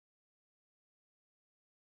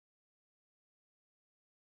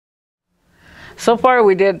So far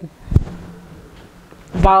we did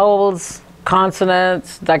vowels,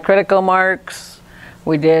 consonants, diacritical marks.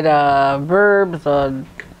 We did verbs,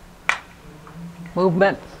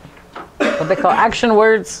 movement, what they call action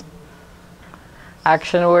words.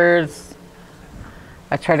 Action words.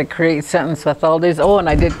 I try to create a sentence with all these. Oh, and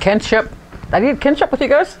I did kinship. I did kinship with you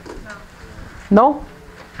guys? No. No?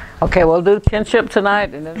 Okay, we'll do kinship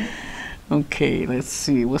tonight, and then. Okay, let's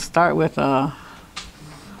see. We'll start with a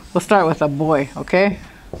boy. Okay.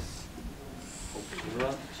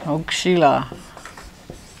 Okshila.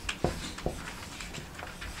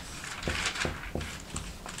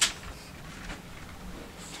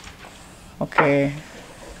 Okay.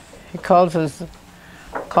 He calls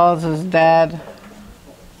his dad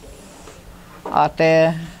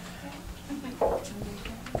Ate.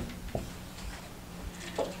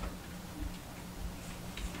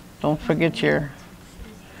 Don't forget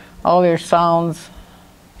all your sounds.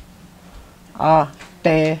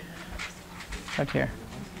 Ate. Right here.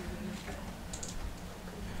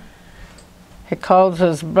 He calls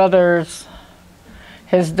his brothers,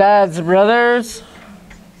 his dad's brothers.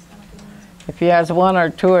 If he has one or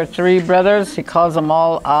two or three brothers, he calls them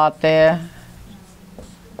all Ate.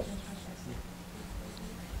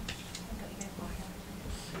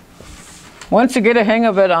 Once you get a hang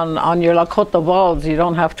of it on your Lakota vowels, you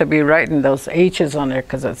don't have to be writing those H's on there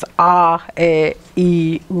because it's A, E,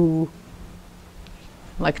 I, U,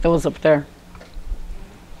 like those up there.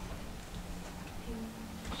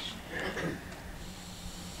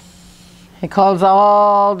 He calls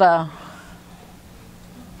all the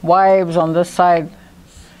wives on this side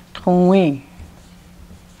Tui.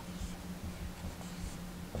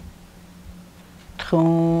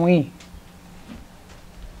 Tui.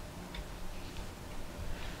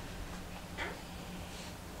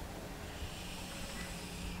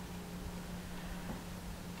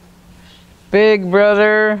 Big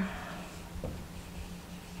brother.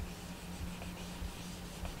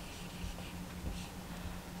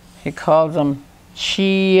 He calls him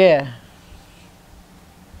Chie.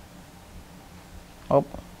 Oh.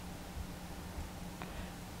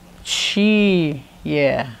 Chie.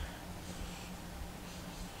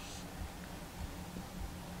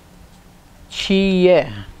 Chie.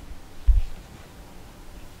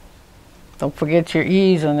 Don't forget your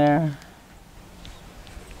E's in there.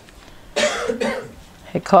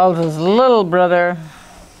 He calls his little brother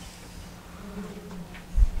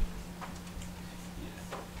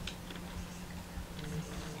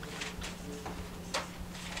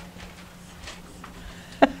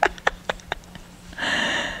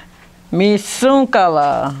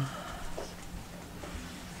Misunkala.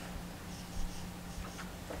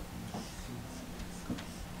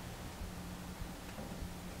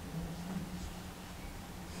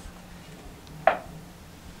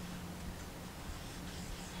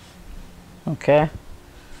 Okay.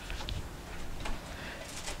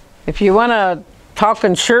 If you want to talk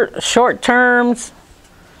in short terms,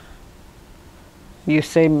 you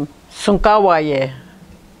say Sunkawaye.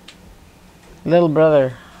 Little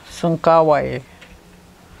brother, Sunkawaye.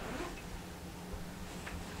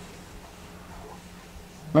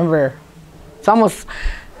 Remember, it's almost,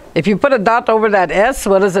 if you put a dot over that S,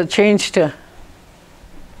 what does it change to?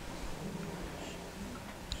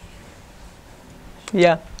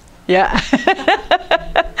 Yeah. Yeah.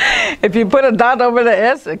 If you put a dot over the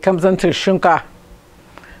S, it comes into Shunka.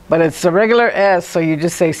 But it's a regular S, so you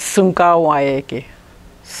just say Sunka Wayeki.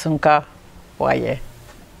 Sunka Waye.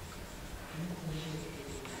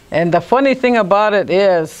 And the funny thing about it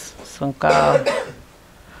is Sunka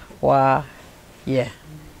Waye.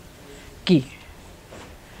 Ki.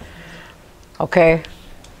 Okay.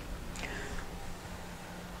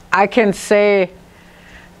 I can say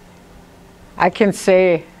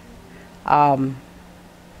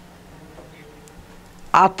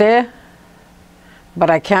Ate, but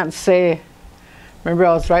I can't say, remember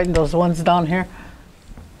I was writing those ones down here?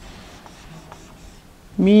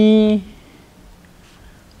 Mi,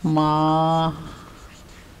 ma,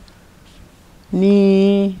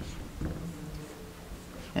 ni,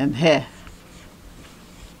 and he.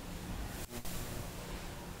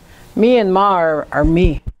 Me and ma are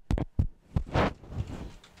me.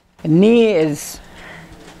 And ni is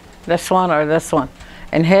this one or this one.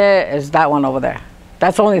 And he is that one over there.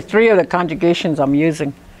 That's only 3 of the conjugations I'm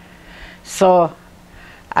using. So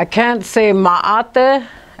I can't say ma'ate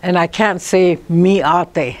and I can't say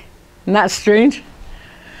mi'ate. Isn't that strange?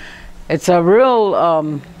 It's a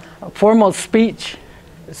real formal speech.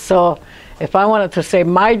 So if I wanted to say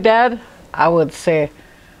my dad, I would say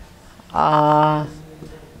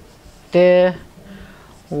te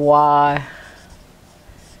wa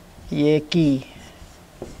yeki.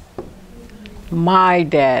 My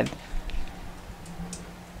dad.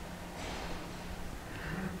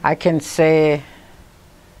 I can't say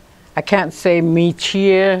mi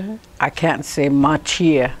chia. I can't say ma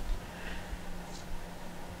chia.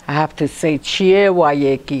 I have to say chia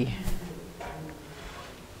wayeki.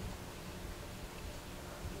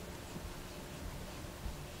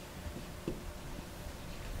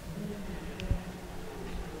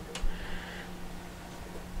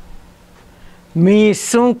 Mi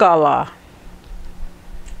sunkala.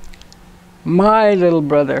 My little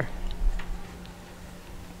brother.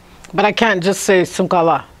 But I can't just say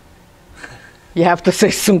sunkala. You have to say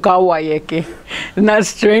sunkawayeki. Isn't that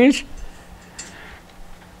strange?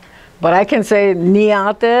 But I can say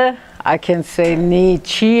niate, I can say ni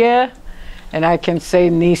chia, and I can say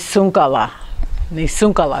ni sunkala. Ni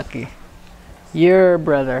sunkalaki. Your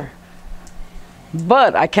brother.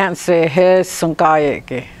 But I can't say he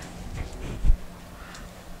sunkayeki.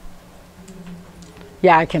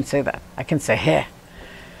 Yeah, I can say that. I can say he.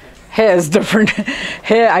 He is different.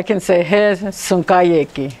 He, I can say he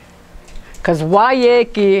sunkayeki. Because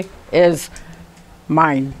wayeki is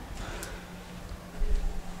mine.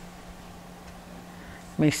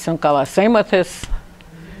 Mi sunkala. Same with his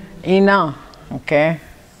ina. Okay.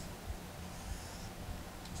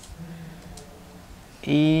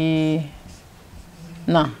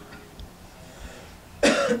 Na.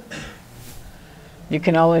 You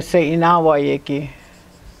can always say ina wayeki.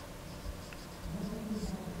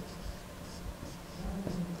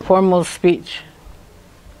 Formal speech.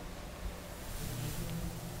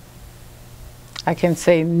 I can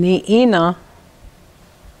say ni ina.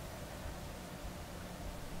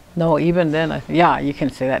 No, even then, yeah, you can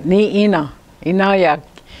say that. Ni ina. Ina ya.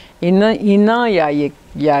 Ina ya ya.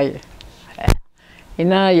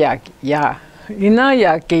 Ina ya ya. Ina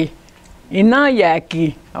yaki. Ina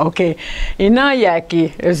yaki. Okay. Ina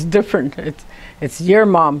yaki is different. It's your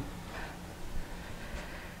mom.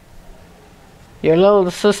 Your little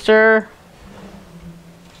sister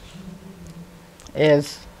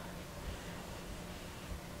is,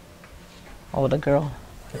 oh, the girl.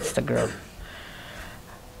 It's the girl.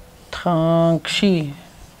 Tankshi.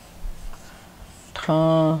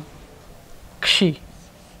 Tankshi.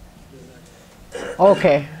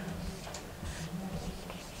 Okay.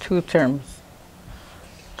 Two terms.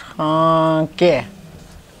 Tanke.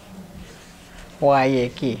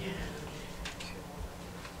 Wayeki.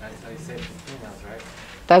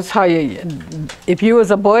 That's how you, if you was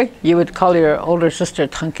a boy, you would call your older sister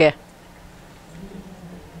Tanke.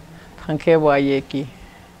 Tanke wayeki.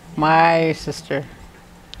 My sister.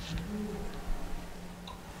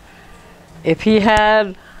 If he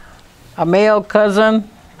had a male cousin,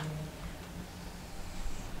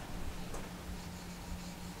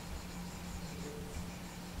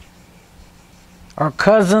 or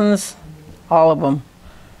cousins, all of them.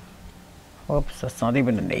 Whoops, that's not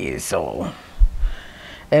even a nasal.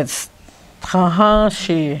 It's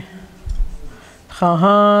tahanshi.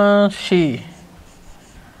 Tahanshi.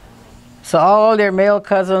 So all your male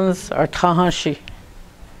cousins are tahanshi.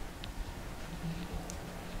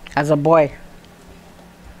 As a boy.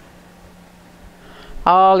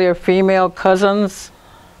 All your female cousins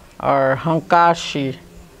are hankashi.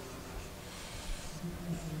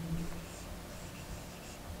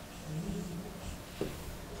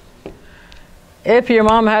 If your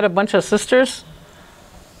mom had a bunch of sisters,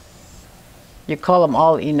 you call them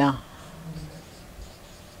all ina.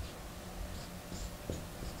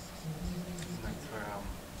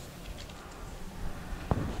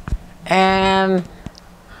 And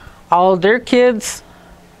all their kids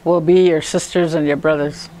will be your sisters and your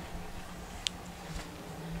brothers.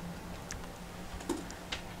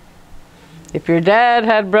 If your dad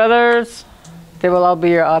had brothers, they will all be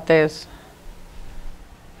your ates.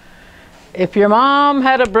 If your mom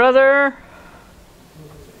had a brother,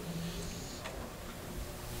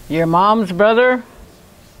 your mom's brother,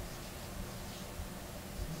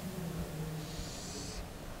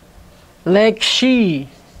 like she.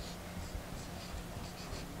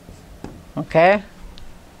 Okay?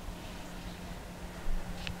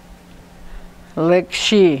 Like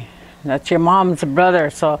she. That's your mom's brother.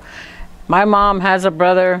 So my mom has a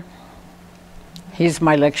brother. He's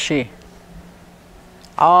my like she.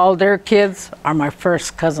 All their kids are my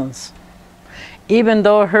first cousins. Even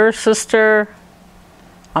though her sister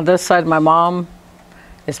on this side, my mom,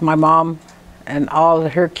 is my mom, and all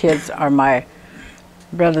her kids are my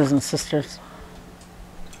brothers and sisters.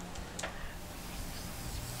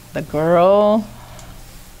 The girl,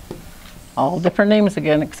 all different names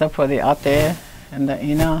again, except for the ate and the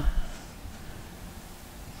ina.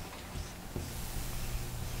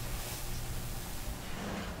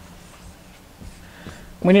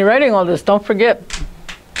 When you're writing all this, don't forget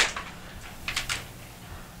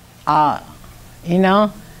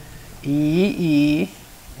Ina, E-E-N-A-H.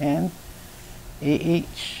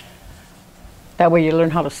 That way you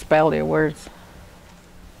learn how to spell your words.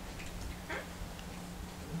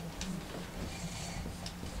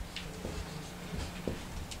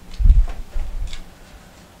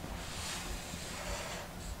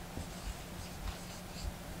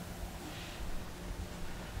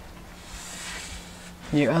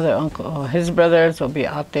 Your other uncle, his brothers will be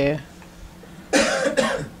out there.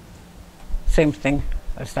 Same thing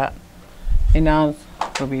as that. Inas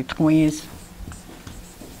will be twins.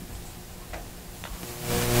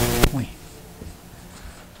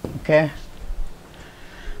 Okay.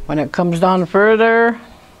 When it comes down further,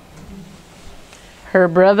 her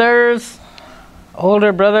brothers,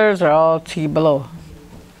 older brothers, are all T below.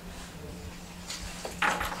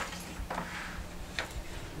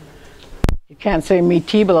 You can't say me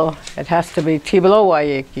T below. It has to be T below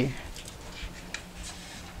Waiyeki.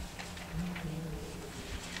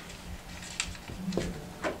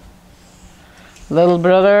 Little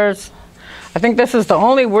brothers. I think this is the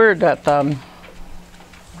only word that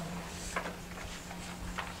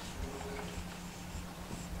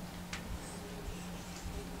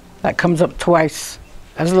that comes up twice.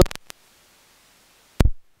 As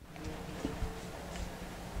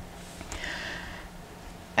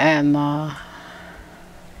and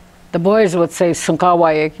the boys would say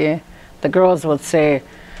Sunkawayeke. The girls would say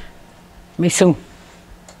Misu.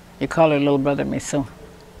 You call her little brother Misu.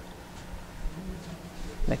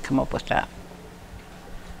 They come up with that.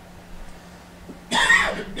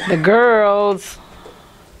 The girls,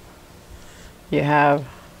 you have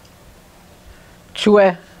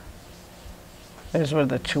Chue. There's where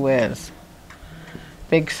the Chue is.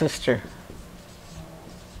 Big sister.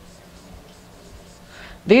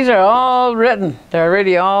 These are all written. They're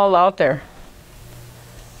already all out there.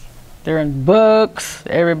 They're in books.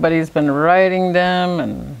 Everybody's been writing them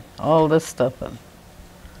and all this stuff.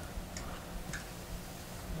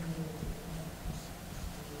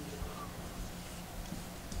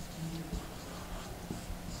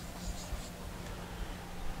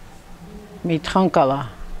 Mithankala.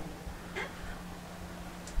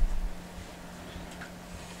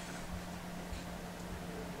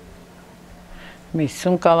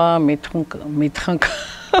 Misunkala, mithankala.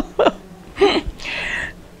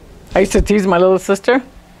 I used to tease my little sister.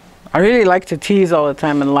 I really like to tease all the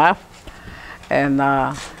time and laugh. And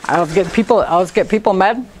I always get people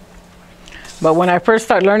mad. But when I first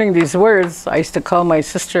started learning these words, I used to call my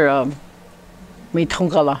sister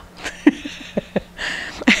mithankala.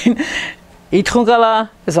 Ithunkala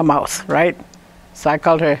is a mouse, right? So I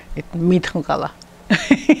called her Mithunkala.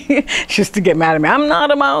 She used to get mad at me. I'm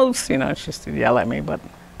not a mouse, you know. She used to yell at me, but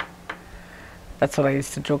that's what I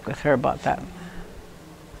used to joke with her about that.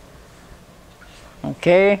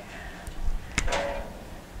 Okay.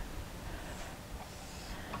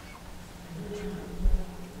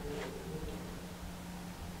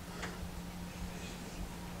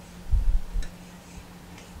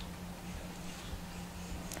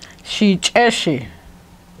 Shicheshi.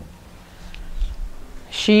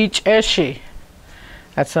 Shicheshi.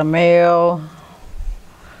 That's a male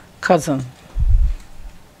cousin.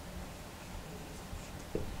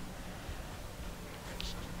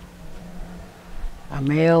 A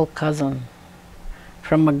male cousin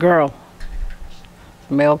from a girl.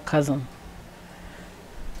 Male cousin.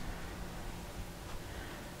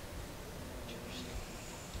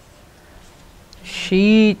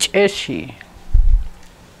 Shicheshi.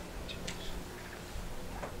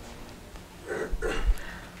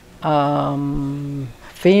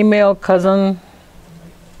 Female cousin,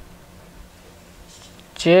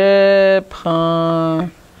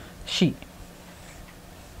 Jepanshi.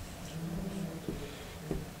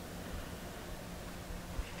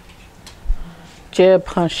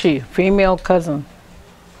 Jepanshi, female cousin.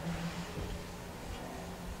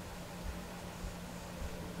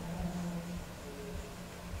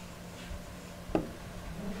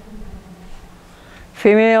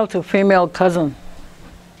 Female to female cousin.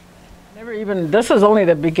 This is only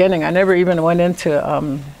the beginning. I never even went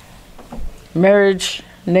into marriage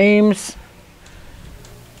names.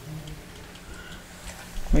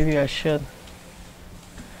 Maybe I should.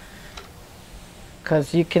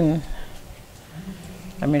 Because you can,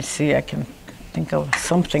 let me see, I can think of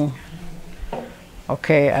something.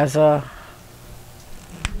 Okay, as a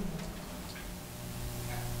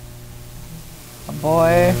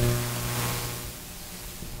boy,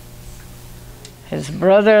 his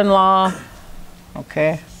brother-in-law,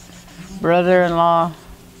 okay, brother-in-law,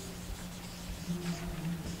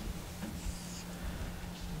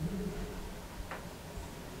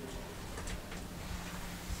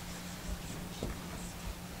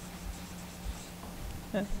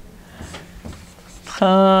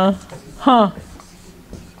 Huh.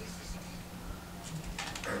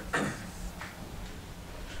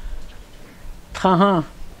 Huh.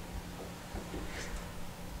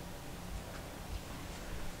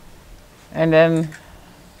 And then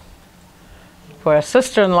for a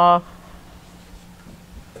sister-in-law,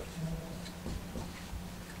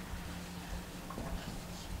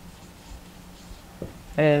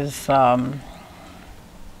 is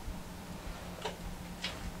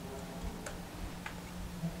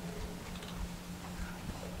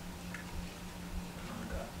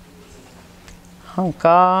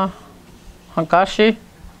Hankashi.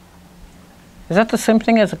 Is that the same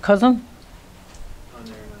thing as a cousin?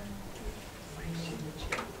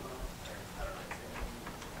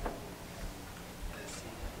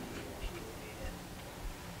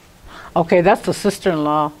 Okay, that's the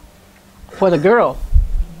sister-in-law for the girl.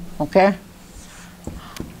 Okay?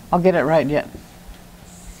 I'll get it right yet.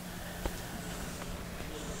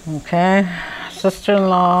 Okay,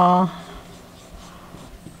 sister-in-law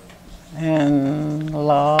and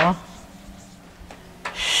law.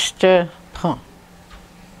 Stepan.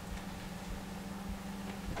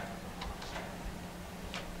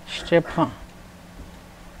 Stepan.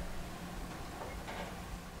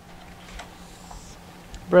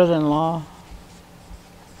 Brother-in-law.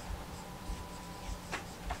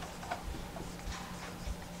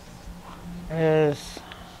 Is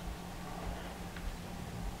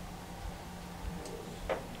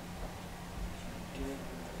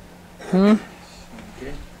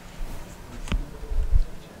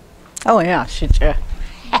oh yeah, Shiche.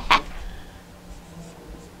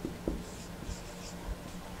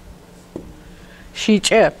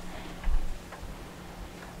 Shiche.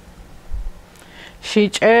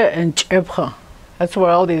 Shiche and Chepha. That's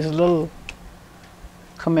where all these little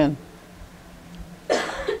come in.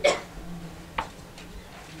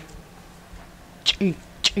 Chi.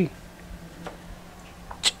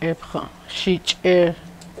 Chepha. Shiche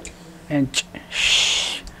and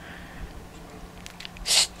Sh.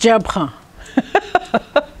 Jabha.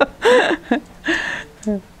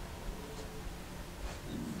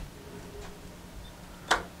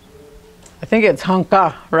 I think it's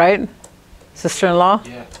Hanka, right? Sister-in-law?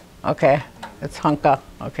 Yeah. Okay. It's Hanka.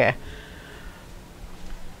 Okay.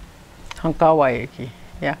 Hanka Waiki.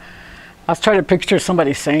 Yeah. I was trying to picture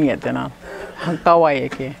somebody saying it, you know. Hanka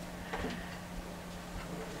Waiki.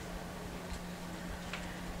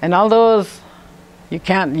 And all those, you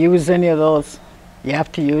can't use any of those. You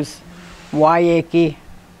have to use Waiki.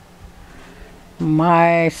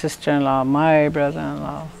 My sister-in-law, my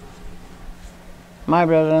brother-in-law. My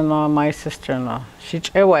brother-in-law, my sister-in-law.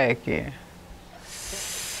 Shiche Waiki.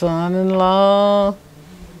 Son-in-law.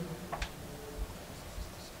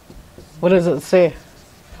 What does it say?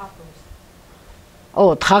 Tacos.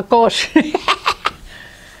 Oh, tacos.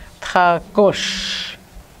 Tacos.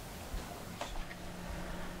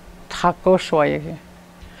 Tacos Waiki.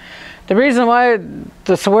 The reason why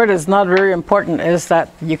this word is not very important is that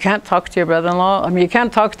you can't talk to your brother-in-law. I mean, you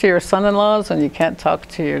can't talk to your son-in-laws and you can't talk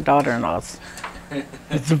to your daughter-in-laws.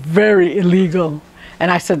 It's very illegal.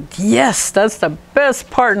 And I said, yes, that's the best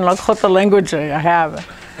part in Lakota language I have.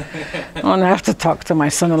 I don't have to talk to my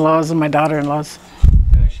son-in-laws and my daughter-in-laws.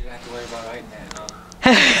 You should have to worry about writing that,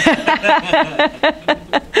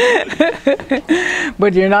 huh?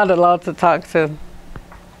 But you're not allowed to talk to.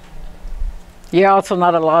 You're also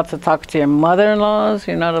not allowed to talk to your mother-in-laws.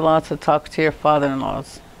 You're not allowed to talk to your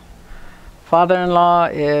father-in-laws. Father-in-law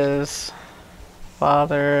is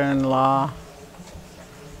father-in-law.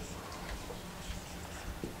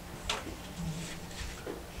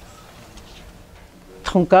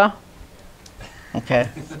 Tunka. Okay.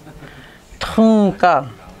 Tunka.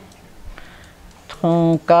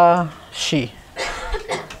 Tunkashi.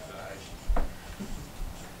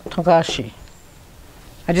 Tunkashi.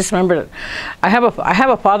 I just remembered it. I have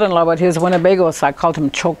a father-in-law, but he was Winnebago, so I called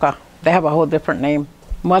him Choka. They have a whole different name.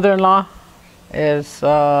 Mother-in-law is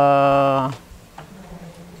don't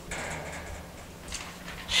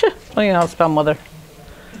even know how to spell mother.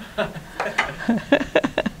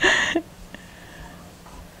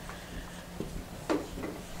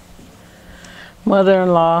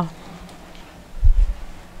 Mother-in-law.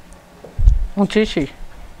 Unchishi.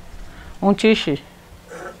 Unchishi.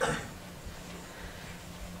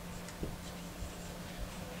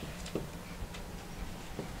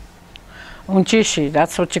 Unchishi,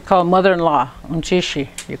 that's what you call mother-in-law. Unchishi.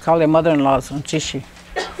 You call your mother-in-laws unchishi.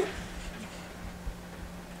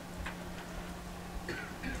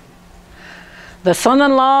 The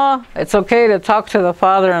son-in-law, it's okay to talk to the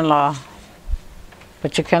father-in-law,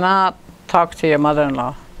 but you cannot talk to your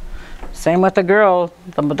mother-in-law. Same with the girl.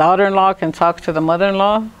 The daughter-in-law can talk to the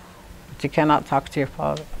mother-in-law, but you cannot talk to your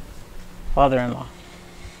father-in-law.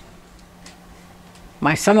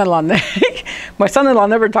 My son-in-law, my son-in-law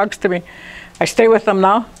never talks to me. I stay with them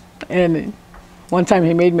now, and one time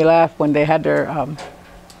he made me laugh when they had their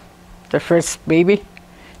first baby.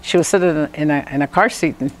 She was sitting in a car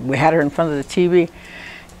seat, and we had her in front of the TV.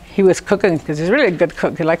 He was cooking, because he's really a good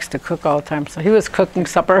cook. He likes to cook all the time. So he was cooking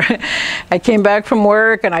supper. I came back from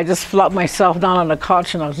work, and I just flopped myself down on the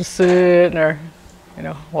couch, and I was just sitting there, you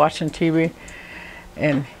know, watching TV.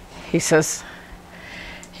 And he says,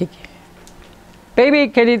 "Baby,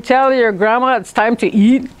 can you tell your grandma it's time to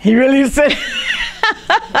eat?" He really said.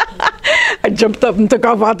 I jumped up and took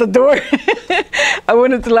off out the door. I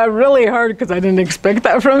wanted to laugh really hard because I didn't expect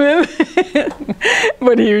that from him.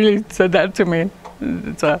 But he really said that to me.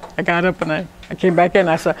 So I got up and I came back in.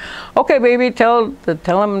 I said, "Okay, baby, tell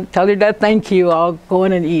your dad thank you. I'll go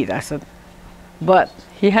in and eat." I said, but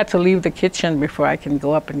he had to leave the kitchen before I can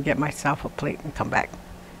go up and get myself a plate and come back.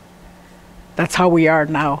 That's how we are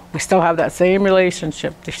now. We still have that same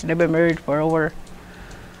relationship. They've been married for over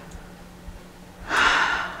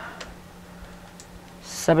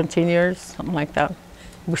 17 years, something like that.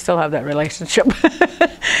 We still have that relationship.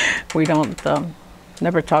 We don't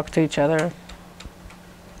never talk to each other.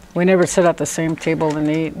 We never sit at the same table and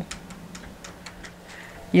eat.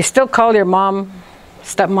 You still call your mom,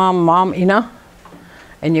 stepmom, Mom Ina,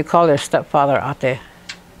 and you call your stepfather Ate.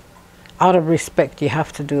 Out of respect, you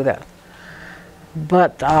have to do that.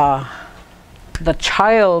 But the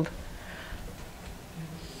child,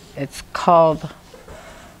 it's called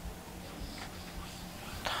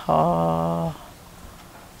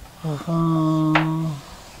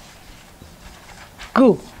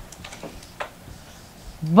Gu.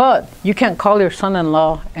 But you can't call your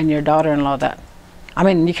son-in-law and your daughter-in-law that. I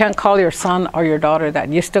mean, you can't call your son or your daughter that.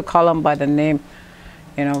 You still call them by the name,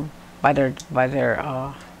 you know, by their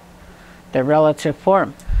relative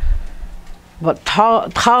form. But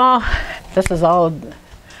this is all.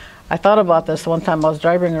 I thought about this one time. I was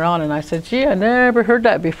driving around and I said, "Gee, I never heard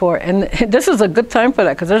that before." And this is a good time for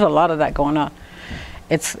that because there's a lot of that going on.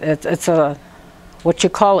 It's a what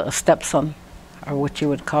you call a stepson, or what you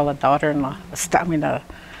would call a daughter-in-law. A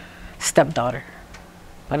stepdaughter.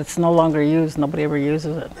 But it's no longer used. Nobody ever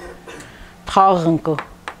uses it. Taunku.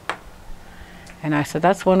 And I said,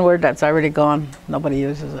 that's one word that's already gone. Nobody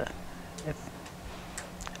uses it.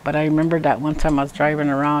 But I remember that one time I was driving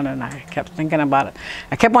around and I kept thinking about it.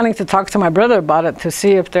 I kept wanting to talk to my brother about it to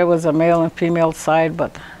see if there was a male and female side,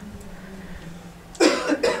 but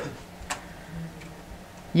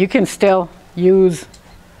you can still use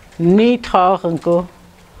ni taunku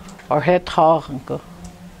or he taunku.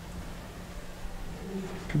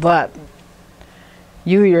 But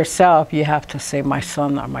you yourself, you have to say my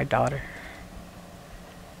son or my daughter.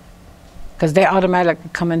 Because they automatically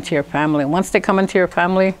come into your family. Once they come into your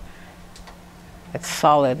family, it's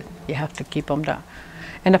solid. You have to keep them down.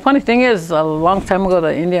 And the funny thing is, a long time ago,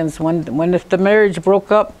 the Indians, if the marriage broke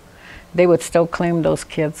up, they would still claim those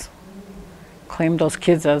kids. Claim those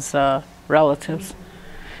kids as relatives.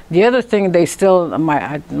 The other thing they still,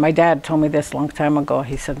 my dad told me this a long time ago.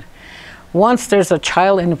 He said, once there's a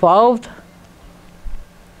child involved,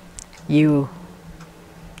 you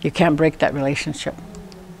can't break that relationship.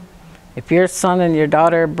 If your son and your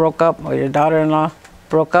daughter broke up, or your daughter-in-law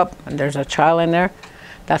broke up, and there's a child in there,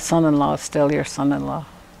 that son-in-law is still your son-in-law.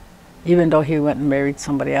 Even though he went and married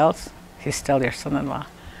somebody else, he's still your son-in-law.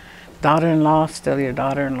 Daughter-in-law, still your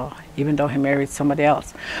daughter-in-law, even though he married somebody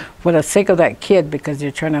else. For the sake of that kid, because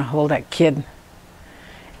you're trying to hold that kid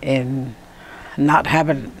and not have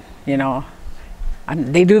it, you know.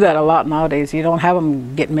 And they do that a lot nowadays. You don't have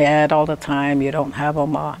them get mad all the time. You don't have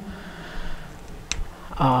them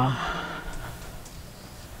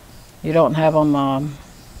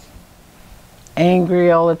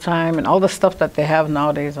angry all the time, and all the stuff that they have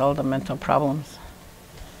nowadays, all the mental problems.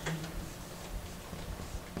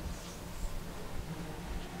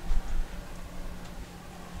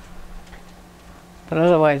 But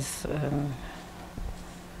otherwise,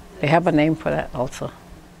 they have a name for that also.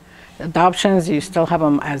 Adoptions, you still have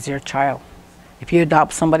them as your child. If you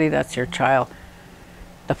adopt somebody, that's your child.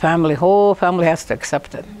 The whole family has to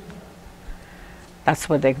accept it. That's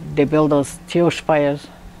what they build those tioshpayas,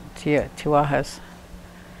 tiwahas.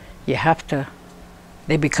 You have to,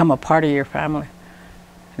 they become a part of your family.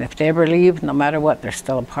 And if they ever leave, no matter what, they're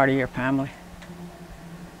still a part of your family.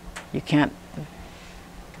 You can't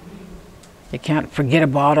forget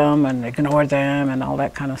about them and ignore them and all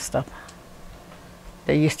that kind of stuff.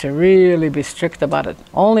 They used to really be strict about it,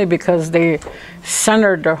 only because they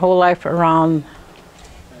centered their whole life around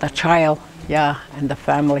the child, yeah, and the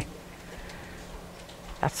family.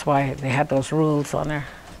 That's why they had those rules on there.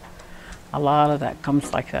 A lot of that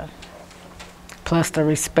comes like that. Plus the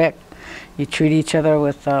respect. You treat each other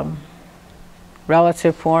with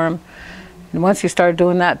relative form. And once you start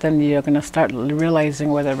doing that, then you're going to start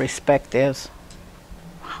realizing where the respect is.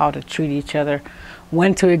 How to treat each other.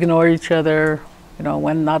 When to ignore each other. You know,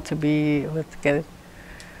 when not to be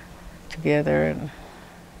together. And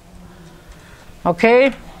okay?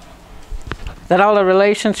 Is that all the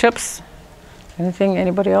relationships? Anything,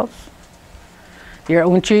 anybody else? Your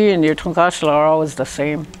unchi and your tunkashla are always the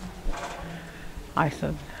same. I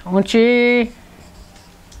said, unchi,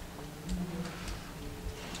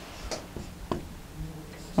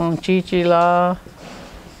 unchichila,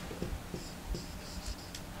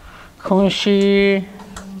 kunshi,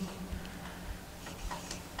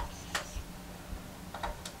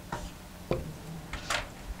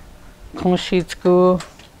 kunshitsuku,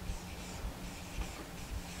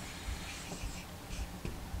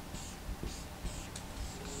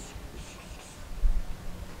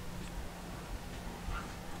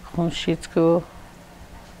 kunshitsuku.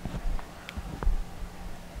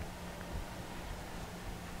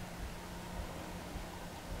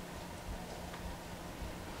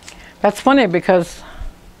 That's funny because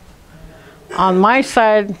on my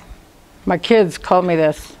side, my kids call me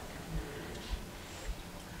this,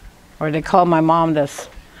 or they call my mom this.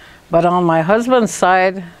 But on my husband's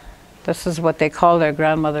side, this is what they call their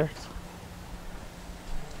grandmothers.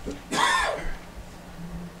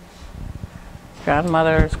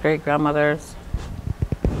 Grandmothers, great-grandmothers.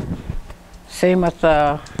 Same with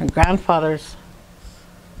the grandfathers.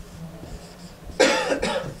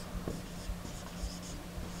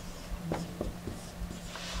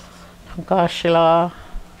 Gashila.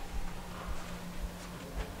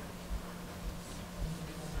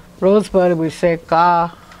 Rosebud, we say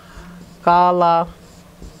ka, kala,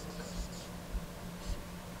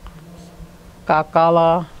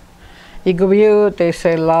 kakala. Igubiu, they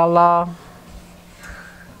say lala.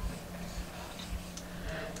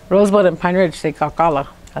 Rosebud and Pine Ridge say kakala.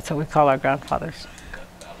 That's what we call our grandfathers.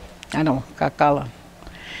 I know, kakala.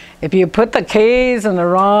 If you put the K's in the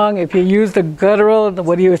wrong, if you use the guttural,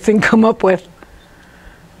 what do you think come up with?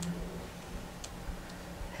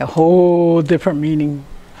 A whole different meaning.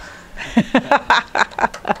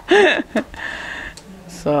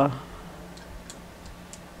 So,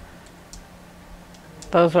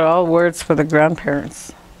 those are all words for the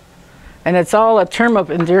grandparents. And it's all a term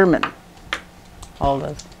of endearment. All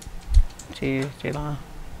those. Jila.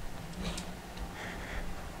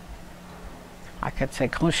 I could say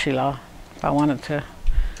Kunshila if I wanted to.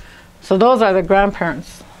 So those are the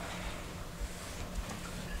grandparents.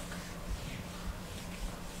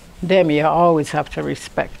 Them you always have to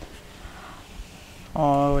respect.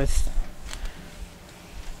 Always.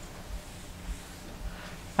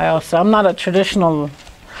 I'm not a traditional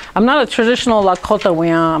Lakota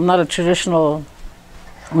Wian. I'm not a traditional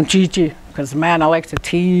Unchichi. Because man, I like to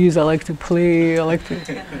tease, I like to play, I like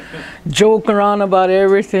to joke around about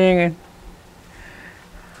everything.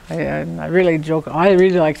 And I really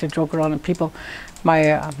like to joke around with people.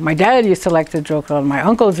 My dad used to like to joke around. My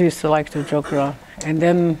uncles used to like to joke around. And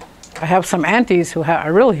then I have some aunties who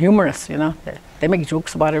are real humorous, you know. They make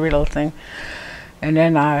jokes about every little thing. And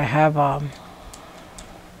then I have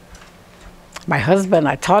my husband.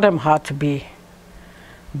 I taught him how to be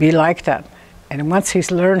like that. And once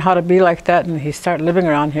he's learned how to be like that, and he started living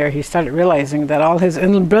around here, he started realizing that all his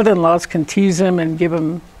brother-in-laws can tease him and give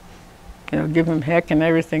him heck and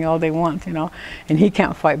everything, all they want, you know. And he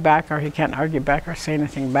can't fight back, or he can't argue back, or say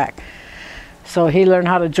anything back. So he learned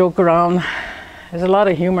how to joke around. There's a lot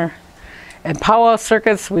of humor. In powwow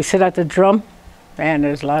circuits, we sit at the drum, and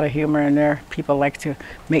there's a lot of humor in there. People like to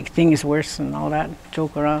make things worse and all that,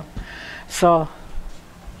 joke around. So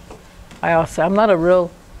I'm not a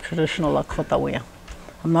real traditional Lakota Wian.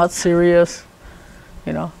 I'm not serious,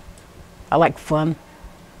 you know. I like fun.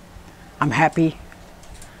 I'm happy.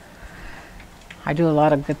 I do a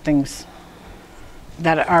lot of good things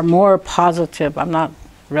that are more positive. I'm not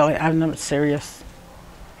serious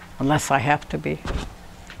unless I have to be.